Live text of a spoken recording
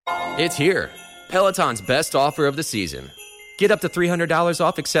It's here. Peloton's best offer of the season. Get up to $300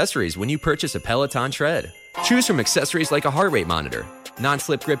 off accessories when you purchase a Peloton tread. Choose from accessories like a heart rate monitor,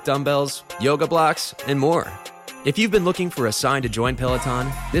 non-slip grip dumbbells, yoga blocks, and more. If you've been looking for a sign to join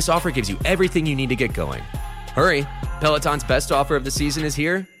Peloton, this offer gives you everything you need to get going. Hurry, Peloton's best offer of the season is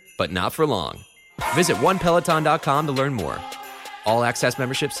here, but not for long. Visit onepeloton.com to learn more. All access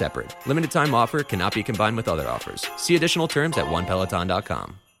membership separate. Limited time offer cannot be combined with other offers. See additional terms at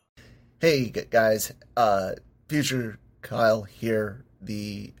onepeloton.com. Hey guys, Future Kyle here.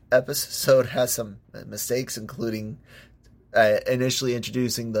 The episode has some mistakes, including initially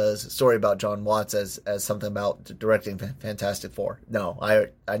introducing the story about John Watts as something about directing Fantastic Four. No,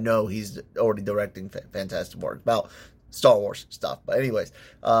 I know he's already directing Fantastic Four. It's about Star Wars stuff. But anyways,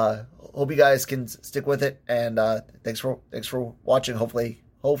 hope you guys can stick with it, and thanks for watching. Hopefully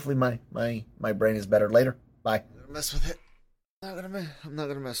my brain is better later. Bye. I'm gonna mess with it. I'm not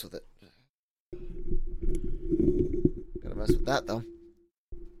gonna mess with it. Gonna mess with that though.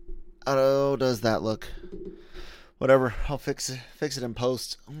 How does that look? Whatever, I'll fix it in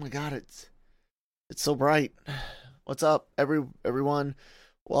post. Oh my god, it's so bright. What's up, everyone?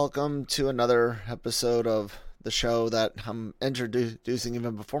 Welcome to another episode of the show that I'm introducing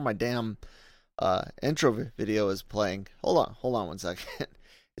even before my damn intro video is playing. Hold on 1 second.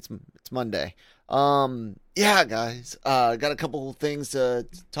 It's Monday. Yeah, guys. Got a couple things to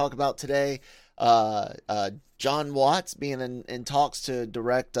talk about today. John Watts being in talks to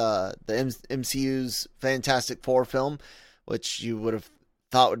direct the MCU's Fantastic Four film, which you would have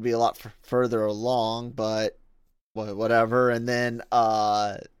thought would be a lot further along, but whatever. And then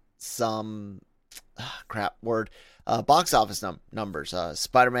some box office numbers.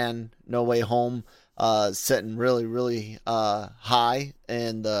 Spider-Man No Way Home sitting really high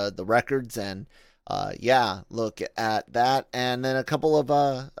in the records, and yeah, look at that, and then a couple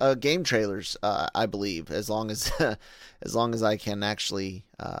of game trailers, I believe, as long as I can actually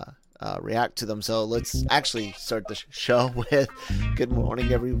react to them. So let's actually start the show with good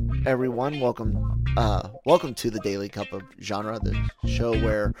morning, everyone. Welcome to the Daily Cup of Genre, the show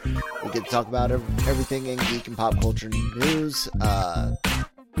where we get to talk about everything in geek and pop culture news.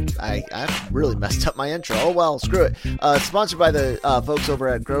 I really messed up my intro. Oh well, screw it. Sponsored by the folks over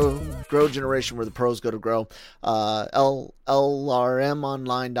at Grow Generation, where the pros go to grow.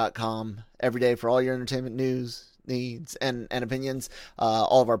 LRMonline.com. Every day for all your entertainment news, needs, and opinions.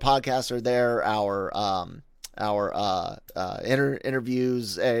 All of our podcasts are there. Our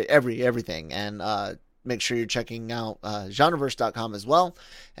interviews, everything, and make sure you're checking out genreverse.com as well,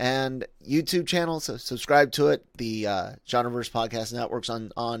 and YouTube channel. So subscribe to it. The Genreverse Podcast Network's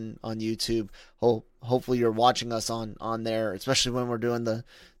on YouTube. Hopefully you're watching us on there, especially when we're doing the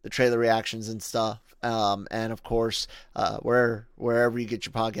trailer reactions and stuff. And of course, wherever you get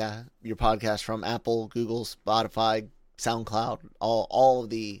your podcast from, Apple, Google, Spotify, SoundCloud, all of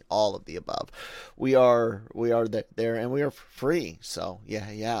the above. We are there, and we are free. So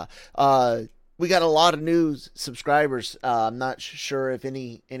yeah. We got a lot of new subscribers. I'm not sure if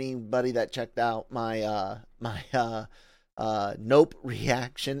anybody that checked out my Nope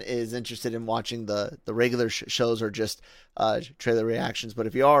reaction is interested in watching the regular shows or just trailer reactions. But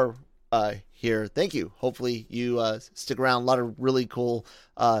if you are here, thank you. Hopefully you stick around. A lot of really cool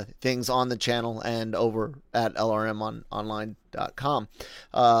things on the channel and over at lrmonline.com.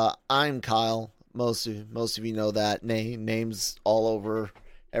 I'm Kyle. Most of you know that names all over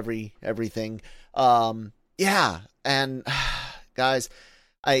everything. Yeah, and guys,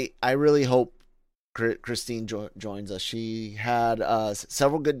 I really hope Christine joins us. She had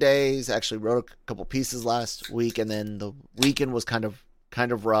several good days. Actually wrote a couple pieces last week, and then the weekend was kind of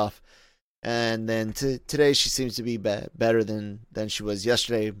rough. And then today she seems to be better than she was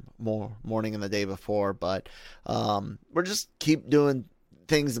yesterday morning and the day before. But we're just keep doing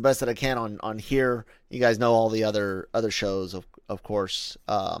things the best that I can on here. You guys know all the other shows, of course.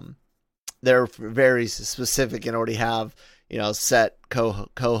 They're very specific and already have, set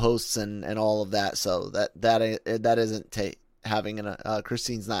co-hosts and all of that. So that isn't having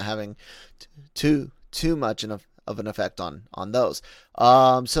Christine's not having too much of an effect on those.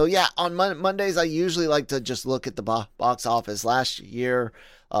 So yeah, on Mondays I usually like to just look at the box office. Last year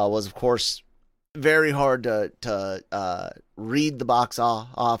was of course very hard to read the box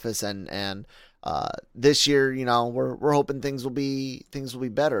office, and this year, we're hoping things will be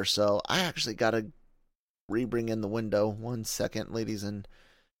better. So I actually got to bring in the window. 1 second, ladies and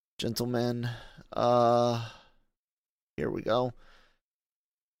gentlemen. Here we go.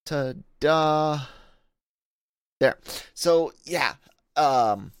 Ta-da. There. So yeah,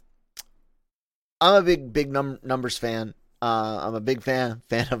 I'm a big numbers fan. I'm a big fan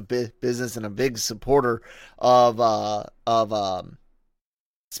of business and a big supporter of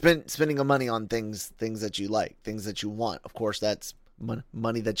spending the money on things that you like, things that you want. Of course, that's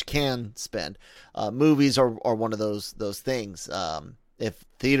money that you can spend. Movies are one of those things. If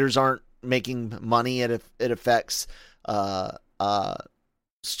theaters aren't making money, it affects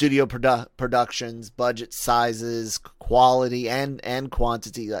studio productions, budget sizes, quality, and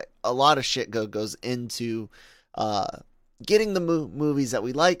quantity. Like, a lot of shit goes into getting the movies that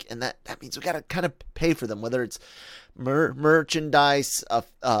we like, and that means we gotta kind of pay for them, whether it's merchandise,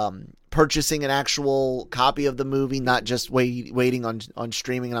 purchasing an actual copy of the movie, not just waiting on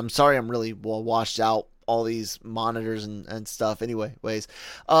streaming. And I'm sorry, I'm really washed out all these monitors and stuff. Anyways,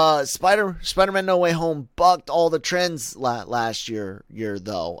 Spider-Man No Way Home bucked all the trends last year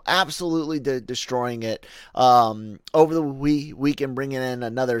though, absolutely destroying it. Over the weekend, bringing in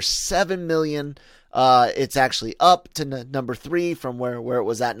another 7 million. It's actually up to number 3 from where it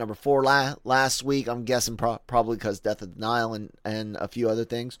was at number 4 last week. I'm guessing probably because Death of the Nile and a few other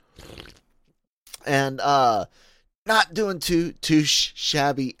things. And not doing too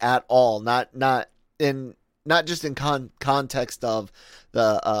shabby at all. Not just in context of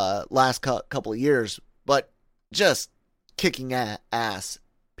the last couple of years, but just kicking ass.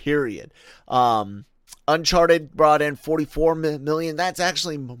 Period. Uncharted brought in 44 million. That's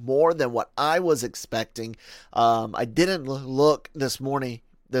actually more than what I was expecting. I didn't look this morning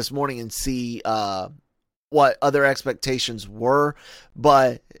and see what other expectations were,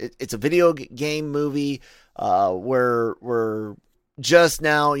 but it's a video game movie. We're just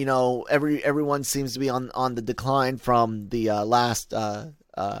now, everyone seems to be on the decline from the last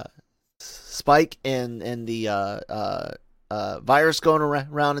spike in the virus going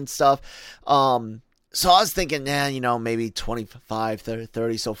around and stuff. So I was thinking, maybe 25,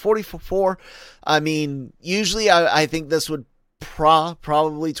 30, so 44. I mean, usually I think this would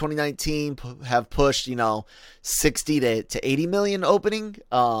probably 2019 have pushed, 60 to 80 million opening.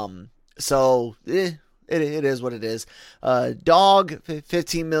 So it is what it is. Dog,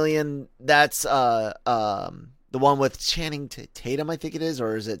 15 million. That's the one with Channing Tatum, I think it is,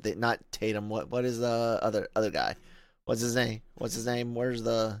 or is it not Tatum? What is the other guy? What's his name? Where's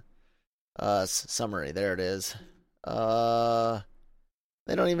the summary? There it is.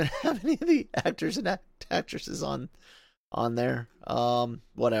 They don't even have any of the actors and actresses on there.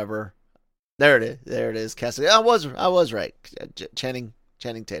 Whatever. There it is. Cassie. I was right. Channing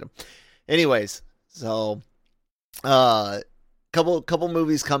Tatum. Anyways, so couple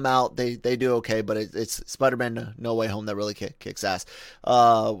movies come out. They do okay, but it's Spider-Man No Way Home that really kicks ass.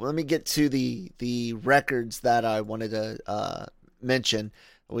 Let me get to the records that I wanted to mention.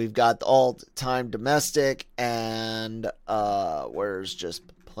 We've got the all-time domestic and where's just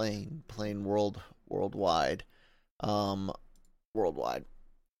plain worldwide. Worldwide.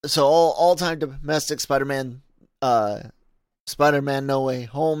 So all-time domestic Spider-Man No Way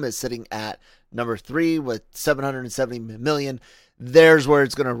Home is sitting at number 3 with 770 million. There's where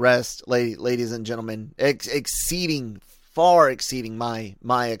it's going to rest, ladies and gentlemen. Far exceeding my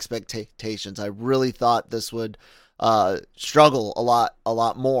expectations. I really thought this would struggle a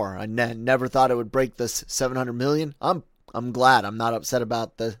lot more. I never thought it would break this 700 million. I'm glad. I'm not upset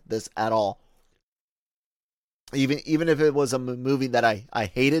about this at all. Even if it was a movie that I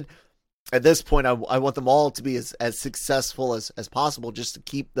hated, at this point I want them all to be as successful as possible, just to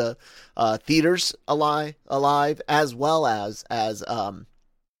keep the theaters alive, as well as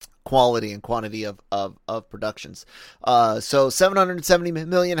quality and quantity of productions. So 770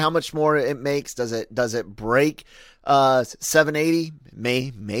 million, how much more it makes? Does it break 780?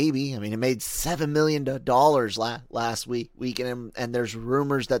 Maybe. I mean, it made $7 million last week, and there's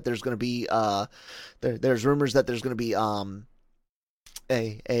rumors that there's going to be a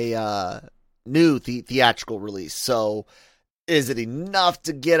new theatrical release. So is it enough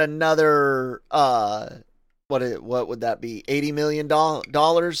to get another what would that be? $80 million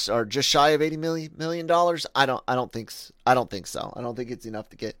or just shy of $80 million? I don't think so. I don't think it's enough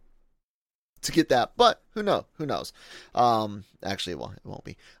to get that, but who knows? Actually, it won't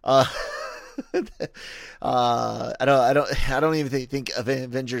be. I don't even think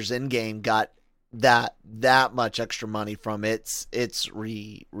Avengers Endgame got that much extra money from its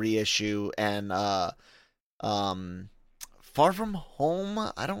reissue, and Far From Home,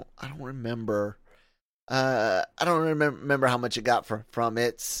 I don't remember. I don't remember how much it got from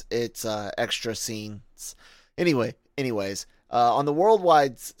its extra scenes. Anyways, on the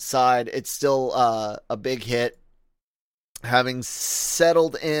worldwide side, it's still a big hit, having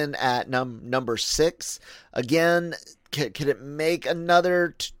settled in at number 6. Again, could it make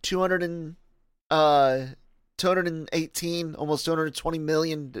another 200 218, almost $220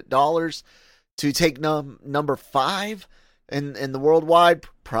 million to take number 5 in the worldwide?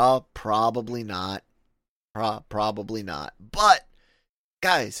 Probably not. Probably not. But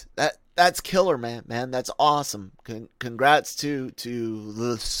guys, that's killer, man. That's awesome. Congrats to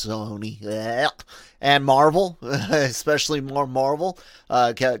the Sony and Marvel, especially more Marvel.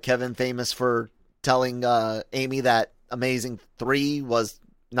 Kevin famous for telling Amy that Amazing 3 was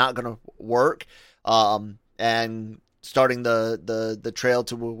not going to work, and starting the trail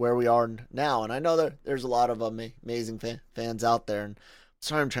to where we are now. And I know that there's a lot of amazing fans out there. And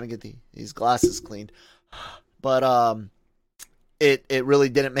sorry, I'm trying to get these glasses cleaned, but it really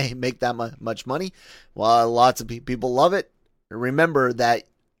didn't make that much money. While lots of people love it, remember that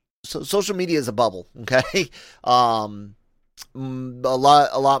social media is a bubble. Okay, a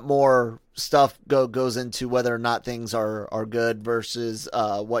lot more stuff goes into whether or not things are good versus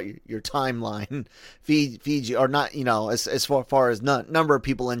what your timeline feeds you, or not. You know, as far as number of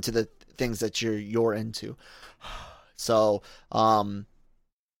people into the things that you're into. So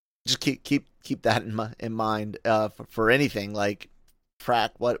just keep that in mind for anything like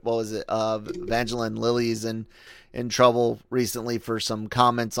frack. What was it? Evangeline Lilly's in trouble recently for some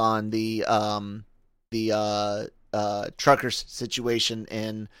comments on the truckers situation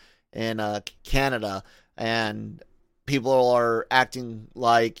in Canada, and people are acting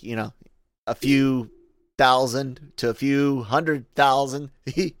like, you know, a few thousand to a few 100,000,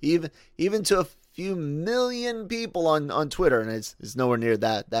 even to a few million people on Twitter, and it's nowhere near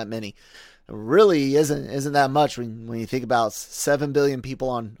that many. It really isn't that much when you think about 7 billion people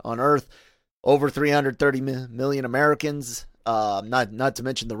on Earth, over 330 million Americans, not to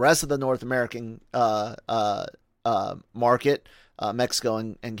mention the rest of the North American market, Mexico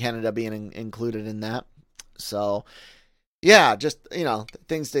and Canada being included in that. So yeah, just, you know,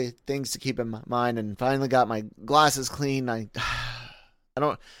 things to keep in mind. And finally got my glasses clean. I'm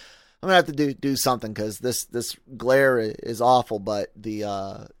gonna have to do something, because this glare is awful, but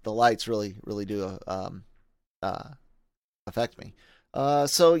the lights really do affect me.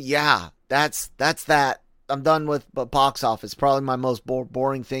 So yeah, that's that. I'm done with box office. Probably my most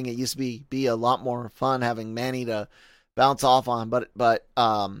boring thing. It used to be a lot more fun having Manny to bounce off on, but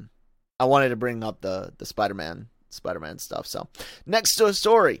I wanted to bring up the Spider-Man stuff. So next to a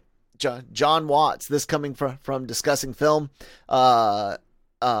story, John Watts. This coming from Discussing Film. In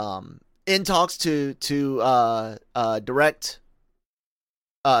talks to direct.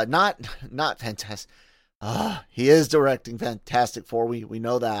 Not Fantastic. He is directing Fantastic Four. We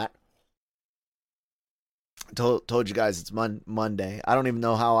know that. Told you guys it's Monday. I don't even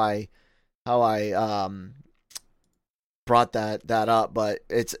know how I brought that up, but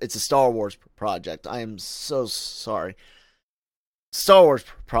it's a Star Wars project. I am so sorry. Star Wars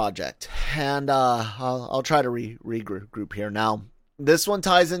project, and I'll try to regroup here. Now, this one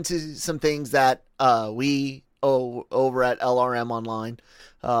ties into some things that we over at LRM Online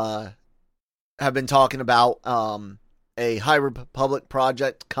have been talking about. A High Republic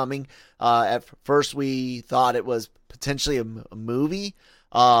project coming. At first, we thought it was potentially a movie,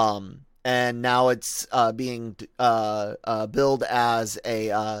 and now it's being billed as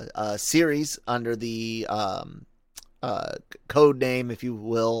a series under the code name, if you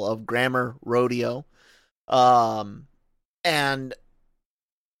will, of Grammar Rodeo. And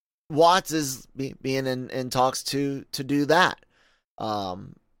Watts is being in talks to do that.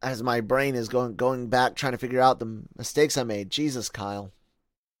 As my brain is going back, trying to figure out the mistakes I made. Jesus, Kyle.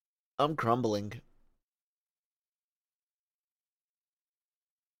 I'm crumbling.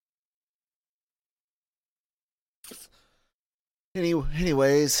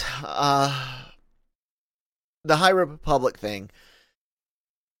 Anyways, the High Republic thing.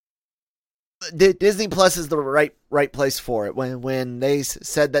 Disney Plus is the right place for it. When they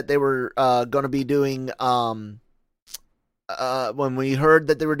said that they were going to be doing when we heard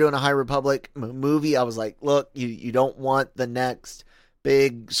that they were doing a High Republic movie, I was like, look, you don't want the next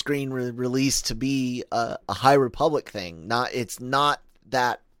big screen release to be a High Republic thing. It's not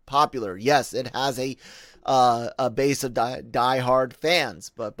that popular. Yes, it has a base of diehard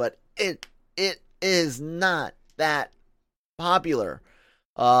fans, but it is not that popular.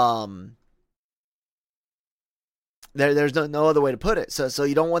 There's no other way to put it. So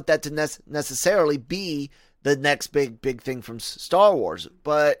you don't want that to necessarily be the next big thing from Star Wars.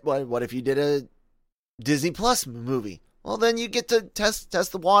 But what if you did a Disney Plus movie? Well, then you get to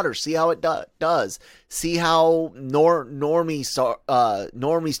test the water, see how it does, see how normie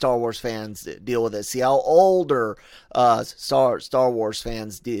Star Wars fans deal with it, see how older Star Wars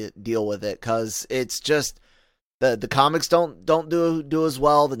fans deal with it, because it's just The comics don't do as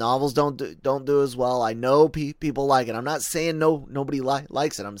well. The novels don't do as well. I know people like it. I'm not saying nobody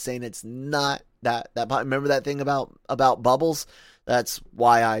likes it. I'm saying it's not that. Remember that thing about Bubbles? That's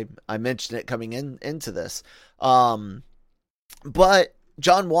why I mentioned it coming into this. But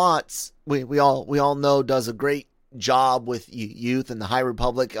John Watts, we all know, does a great job with youth, and the High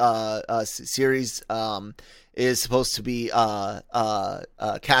Republic series is supposed to be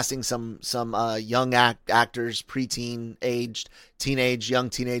casting some young actors, preteen aged, young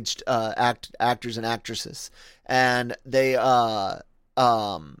teenaged actors and actresses, and they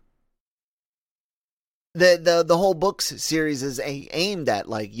the whole books series is aimed at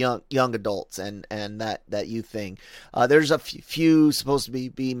like young adults and that youth thing. There's a few supposed to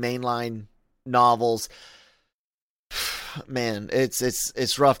be mainline novels. Man,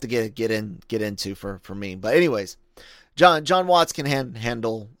 it's rough to get into for me. But anyways, John Watts can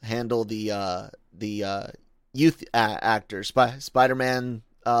handle the youth actors. Spider-Man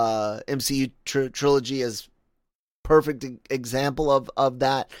MCU trilogy is perfect example of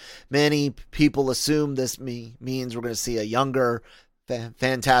that. Many people assume this means we're going to see a younger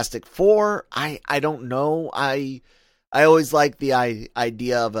Fantastic Four. I don't know. I always like the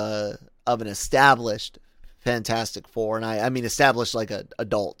idea of an established Fantastic Four, and I mean established like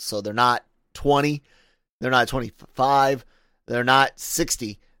adults, so they're not 20, they're not 25, they're not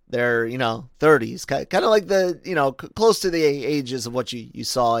 60, they're 30s, kind of like the close to the ages of what you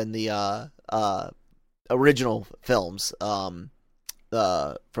saw in the original films from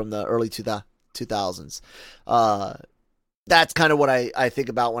the early 2000s. That's kind of what I think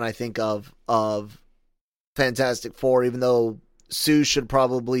about when I think of Fantastic Four, even though Sue should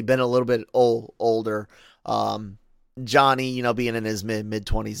probably been a little bit older. Johnny, being in his mid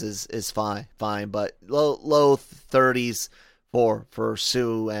 20s is fine, but low 30s for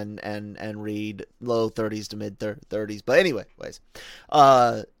Sue and Reed, low 30s to mid 30s. But anyways,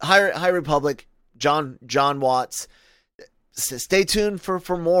 High Republic, John Watts. Stay tuned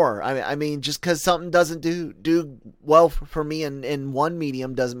for more. I mean, just because something doesn't do well for me in one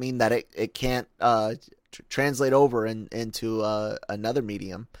medium doesn't mean that it can't translate over into another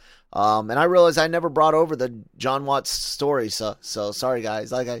medium. And I realized I never brought over the John Watts story, so sorry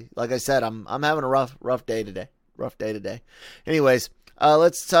guys. Like I said, I'm having a rough day today. Anyways,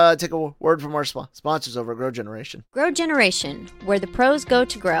 let's take a word from our sponsors over at Grow Generation. Grow Generation, where the pros go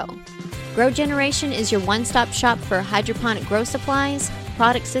to grow. Grow Generation is your one-stop shop for hydroponic grow supplies,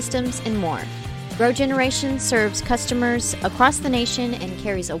 product systems, and more. Grow Generation serves customers across the nation and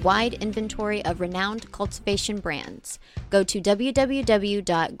carries a wide inventory of renowned cultivation brands. Go to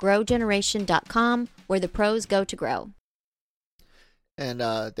www.growgeneration.com, where the pros go to grow. And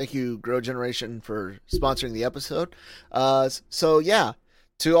thank you, Grow Generation, for sponsoring the episode. So yeah,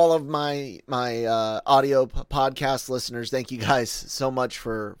 to all of my audio podcast listeners, thank you guys so much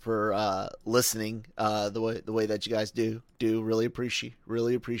for listening the way that you guys do. Really appreciate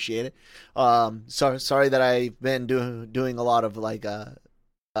it. Sorry that I've been doing a lot of like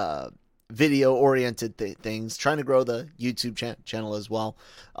video oriented things, trying to grow the YouTube channel as well.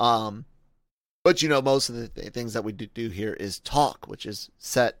 But most of the things that we do here is talk, which is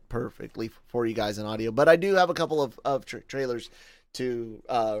set perfectly for you guys in audio. But I do have a couple of trailers to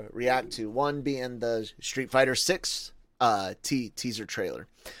react to. One being the Street Fighter 6 teaser trailer.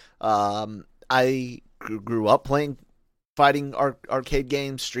 I grew up playing fighting arcade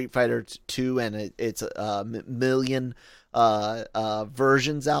games, Street Fighter 2, and it's a million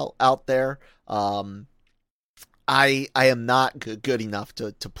versions out there. I am not good enough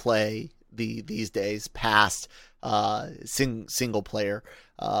to play these days past single player,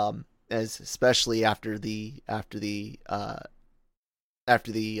 especially after the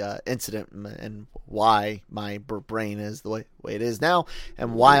incident, and why my brain is the way it is now,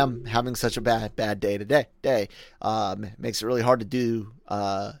 and why I'm having such a bad day today. Makes it really hard to do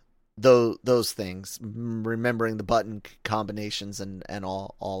those things, remembering the button combinations and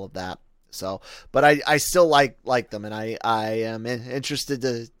all of that. So, but I still like them, and I am interested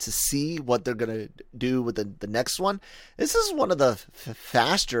to see what they're gonna do with the next one. This is one of the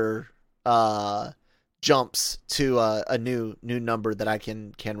faster jumps to a new number that I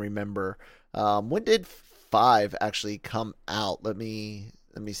can remember. When did 5 actually come out? Let me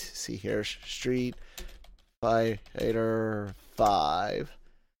see here. Street Fighter 5.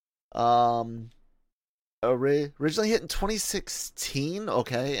 Originally hit in 2016.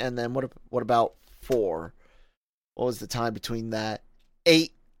 Okay, and then what about 4? What was the time between that?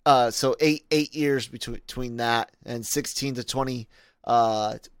 8. So eight years between that, and 16 to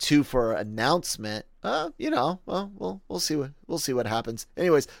 22 for announcement. Well, we'll see what happens.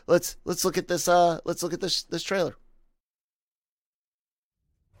 Anyways, let's look at this. Let's look at this trailer.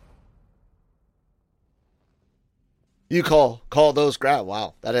 You call those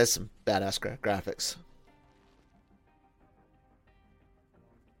wow, that is some badass graphics.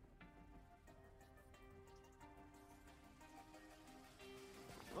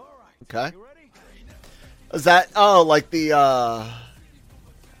 Okay. Is that like the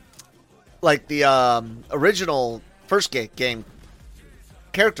original first game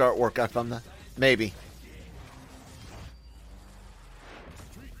character artwork from the maybe.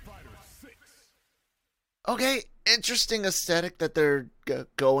 Okay, interesting aesthetic that they're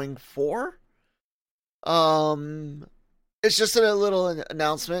going for. It's just a little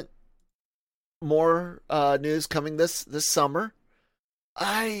announcement. More news coming this summer.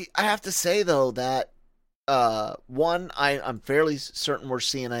 I have to say though that I'm fairly certain we're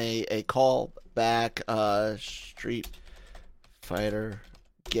seeing a call back Street Fighter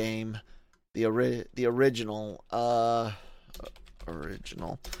game, the original.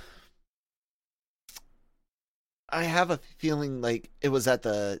 I have a feeling like it was at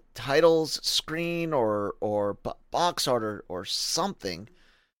the titles screen or box art or something.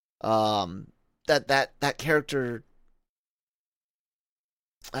 That character.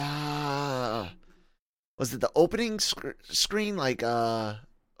 Was it the opening screen? Like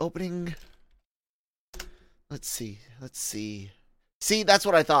opening. Let's see. See, that's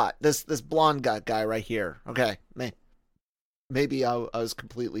what I thought. This blonde guy right here. Okay, maybe I was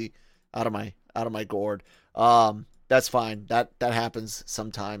completely out of my gourd. That's fine. That happens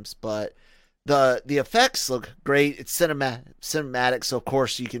sometimes, but the effects look great. It's cinematic, so of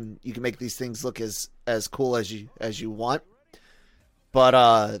course you can make these things look as cool as you want.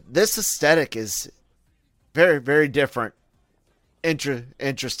 But this aesthetic is very, very different.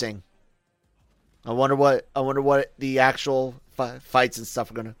 Interesting. I wonder what the actual fights and stuff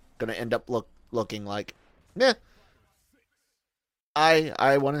are gonna end up looking like. Yeah.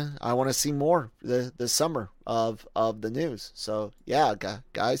 I wanna see more this summer of the news. So yeah,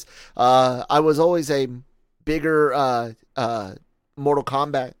 guys. I was always a bigger Mortal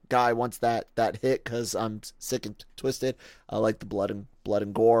Kombat guy once that hit because I'm sick and twisted. I like the blood and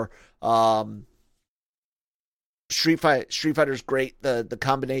gore. Street Fighter's great. The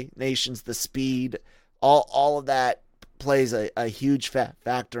combinations, the speed, all of that plays a huge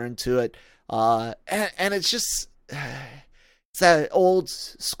factor into it. And it's just it's that old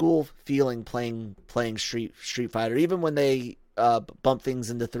school feeling playing Street Fighter. Even when they bump things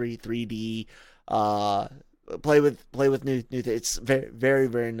into 3D, play with new things. It's very, very,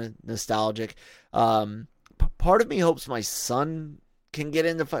 very nostalgic. Part of me hopes my son can get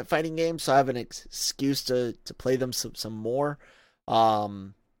into fighting games, so I have an excuse to play them some more.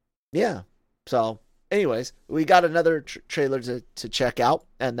 Yeah. So, anyways, we got another trailer to check out,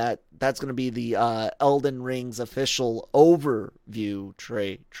 and that's going to be the Elden Ring's official overview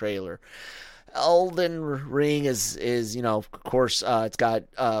trailer. Elden Ring is of course it's got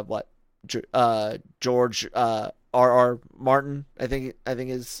George R.R. Martin, I think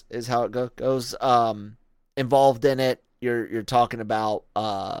is how it goes. Involved in it. You're talking about.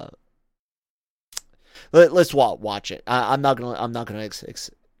 Let's watch it. I'm not gonna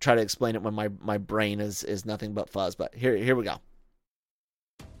try to explain it when my brain is nothing but fuzz. But here we go.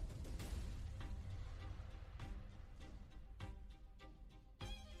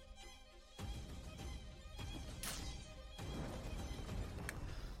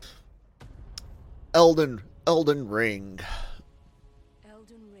 Elden Ring.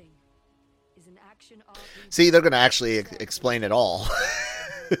 Elden Ring is an action RPG. See, they're going to actually explain it all.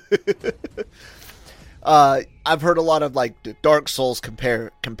 I've heard a lot of like Dark Souls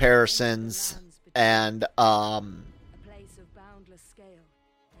comparisons and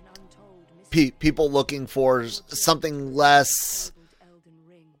people looking for something less,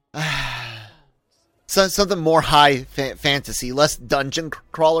 something more high fantasy, less dungeon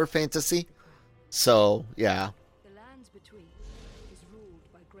crawler fantasy. So, yeah. The lands between is ruled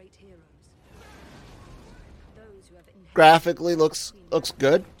by great heroes. Those who have graphically looks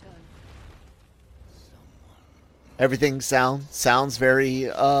good. Everything sounds very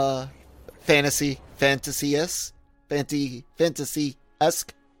fantasy-esque.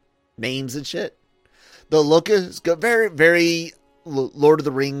 Names and shit. The look is good, very, very Lord of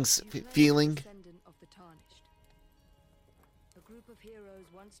the Rings feeling.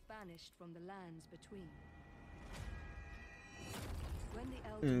 Banished from the lands between. When the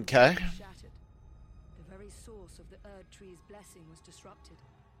Elden Okay. was shattered, the very source of the Erd Tree's blessing was disrupted,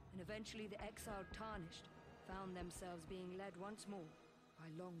 and eventually the exiled Tarnished found themselves being led once more by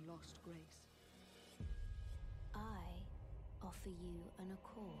long-lost grace. I offer you an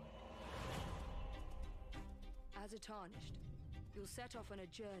accord. As a Tarnished, you'll set off on a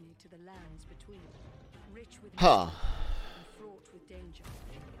journey to the lands between, rich with Huh. fraught with danger.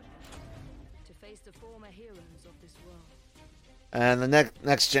 To face the former heroes of this world. And the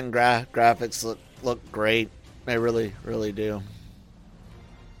next gen graphics look great. They really do.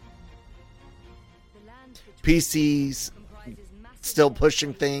 PCs still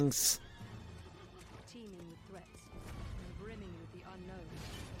pushing things.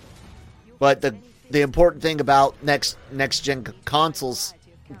 But the important thing about next gen consoles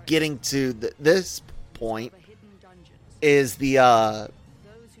getting to this point is the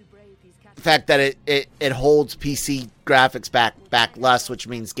fact that it holds PC graphics back less, which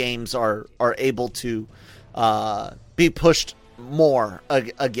means games are able to be pushed more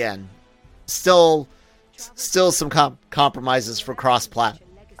again. Still some compromises for cross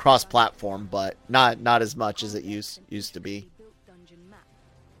platform, but not as much as it used to be.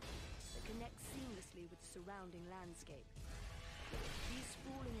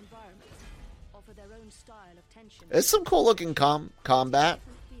 It's some cool looking combat.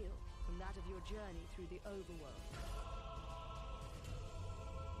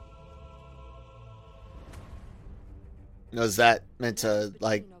 Is that meant to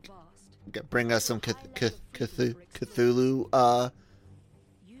like bring us some Cthulhu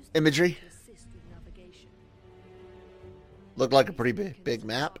imagery? Looked like a pretty big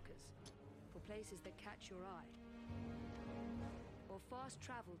map. For places that catch your eye, or fast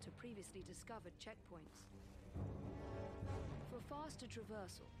travel to previously discovered checkpoints. For faster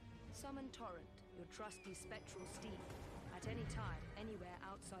traversal, summon Torrent, your trusty spectral steed, at any time, anywhere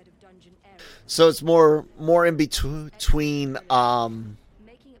outside of dungeon areas. So it's more in between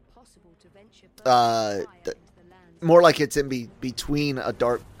making it possible to venture further into the lands. More like it's in between a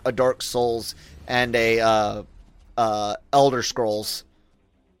Dark Souls and a Elder Scrolls.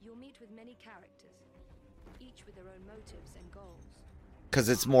 You'll meet with many characters, each with their own motives and goals. Because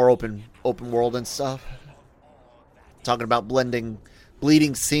it's more open world and stuff. Talking about bleeding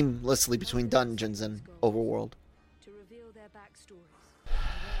seamlessly between dungeons and overworld. To reveal their backstories.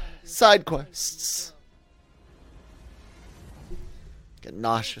 Side quests. Get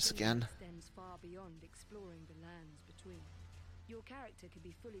nauseous again. Extends far beyond exploring the lands between. Your character can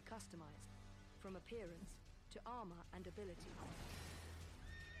be fully customized, from appearance to armor and ability.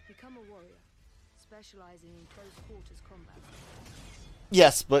 Become a warrior, specializing in close quarters combat.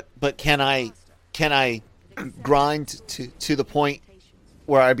 Yes, but can I grind to the point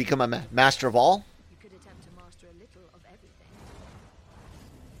where I become a master of all? You could attempt to master a little of everything.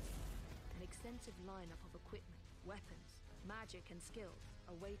 An extensive lineup of equipment, weapons, magic, and skills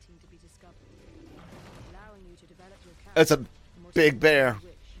are waiting to be discovered, allowing you to develop your character. That's a big bear.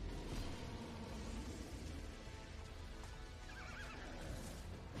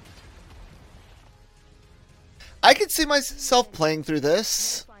 I could see myself playing through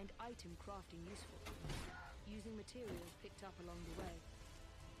this. Find item crafting useful, using materials picked up along the way.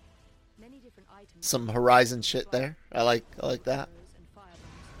 Many different items. Some Horizon shit there. I like that. And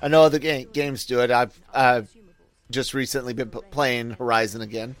firebombs, I know other games do it. I've just recently been playing Horizon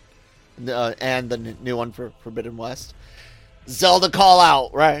again, and the new one for Forbidden West. Zelda call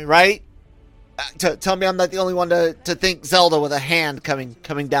out, right? Tell me I'm not the only one to think Zelda with a hand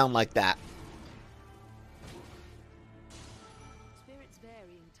coming down like that. Spirits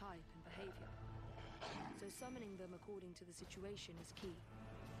vary in type and behavior, so summoning them according to the situation is key.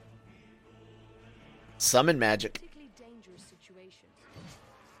 Summon magic. Particularly dangerous situations,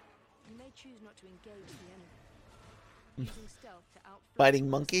 you may choose not to engage the enemy, using stealth to outflank. Fighting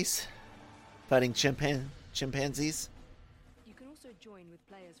monkeys? Fighting chimpanzees? You can also join with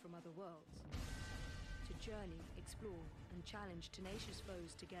players from other worlds to journey, explore, and challenge tenacious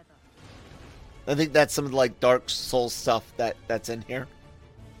foes together. I think that's some of the like Dark Souls stuff that's in here.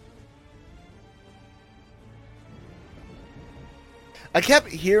 I kept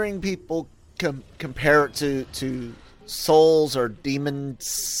hearing people compare it to Souls or Demon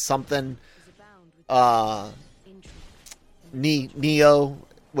something. Neo,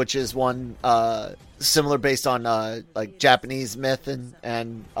 which is one similar based on like Japanese myth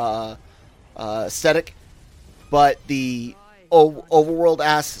and aesthetic, but the overworld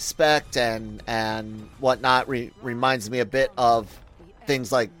aspect and whatnot reminds me a bit of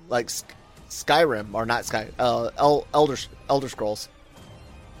things like Skyrim, or not Elder Scrolls.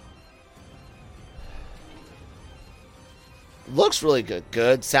 Looks really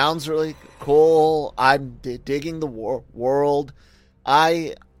good. Sounds really cool. I'm digging the world.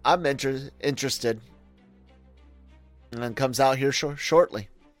 I'm interested. And then comes out here shortly.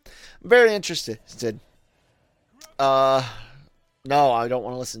 I'm very interested. No, I don't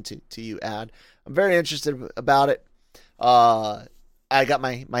want to listen to you, ad. I'm very interested about it. I got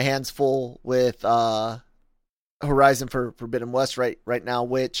my hands full with Horizon Forbidden West right now,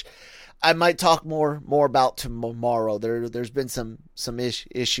 which I might talk more about tomorrow. There's been some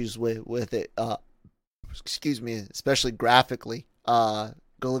issues with it. Excuse me, especially graphically.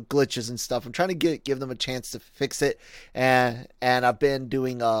 Glitches and stuff. I'm trying to give them a chance to fix it, and I've been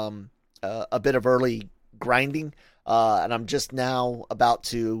doing a bit of early grinding, and I'm just now about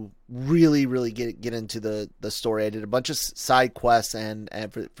to really get into the story. I did a bunch of side quests, and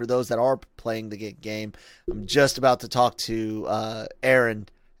for those that are playing the game, I'm just about to talk to Aaron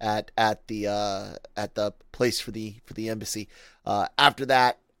at the place for the embassy. After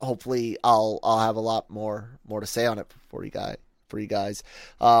that, hopefully I'll have a lot more to say on it for you guys.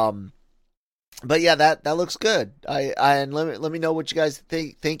 But yeah, that looks good. And let me know what you guys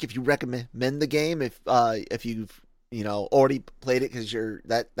think if you recommend the game, if you've already played it because you're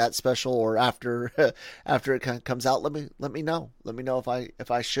that special, or after it comes out. Let me know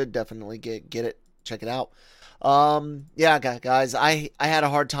if I should definitely get it, check it out. Yeah, guys, I had a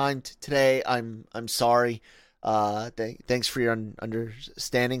hard time today. I'm sorry. Thanks for your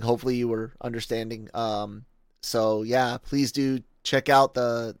understanding. Hopefully you were understanding. So yeah, please do check out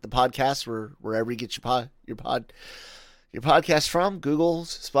the podcast wherever you get your podcast from, Google,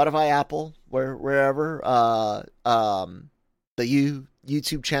 Spotify, Apple, wherever. The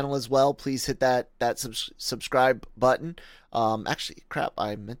YouTube channel as well. Please hit that subscribe button. Actually, crap,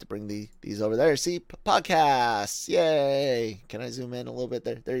 I meant to bring these over there. See, podcasts, yay! Can I zoom in a little bit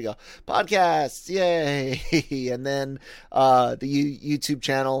there? There you go. Podcasts, yay! And then the YouTube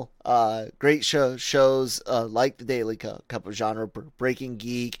channel, great shows like the Daily Cup of Genre, Breaking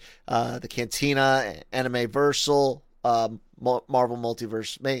Geek, the Cantina, Anime Versal, Marvel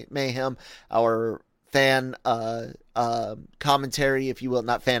Multiverse Mayhem, our fan commentary, if you will,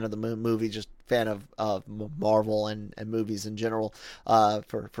 not fan of the movie, just fan of Marvel and movies in general.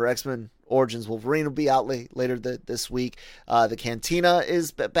 For X-Men Origins Wolverine will be out later this week. The Cantina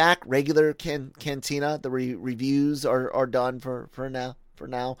is back, regular Cantina. The reviews are done for now,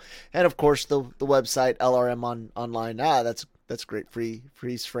 and of course the website LRM online. That's great,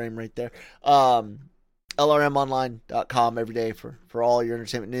 freeze frame right there. LRMonline.com every day for all your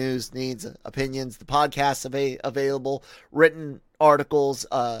entertainment news, needs, opinions. The podcasts available, written articles,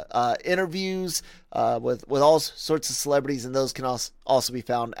 interviews with all sorts of celebrities, and those can also be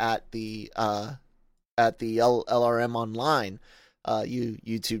found at the LRM Online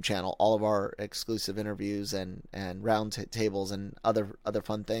YouTube channel. All of our exclusive interviews and round tables and other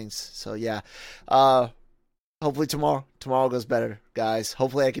fun things. So yeah. Hopefully tomorrow goes better, guys.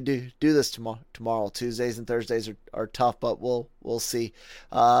 Hopefully I can do this tomorrow. Tuesdays and Thursdays are tough, but we'll see.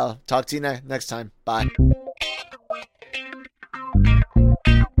 Talk to you next time. Bye.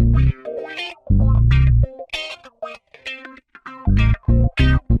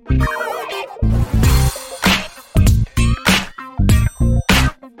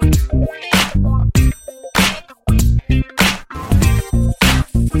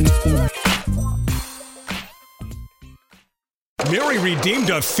 Mary redeemed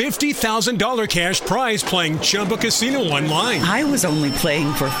a $50,000 cash prize playing Chumba Casino online. I was only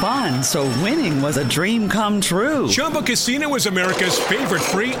playing for fun, so winning was a dream come true. Chumba Casino is America's favorite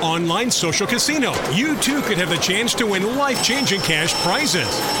free online social casino. You too could have the chance to win life-changing cash prizes.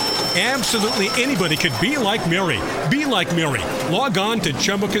 Absolutely anybody could be like Mary. Be like Mary. Log on to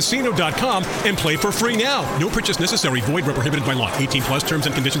ChumbaCasino.com and play for free now. No purchase necessary. Void where prohibited by law. 18 plus terms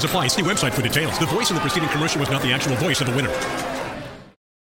and conditions apply. See website for details. The voice in the preceding commercial was not the actual voice of the winner.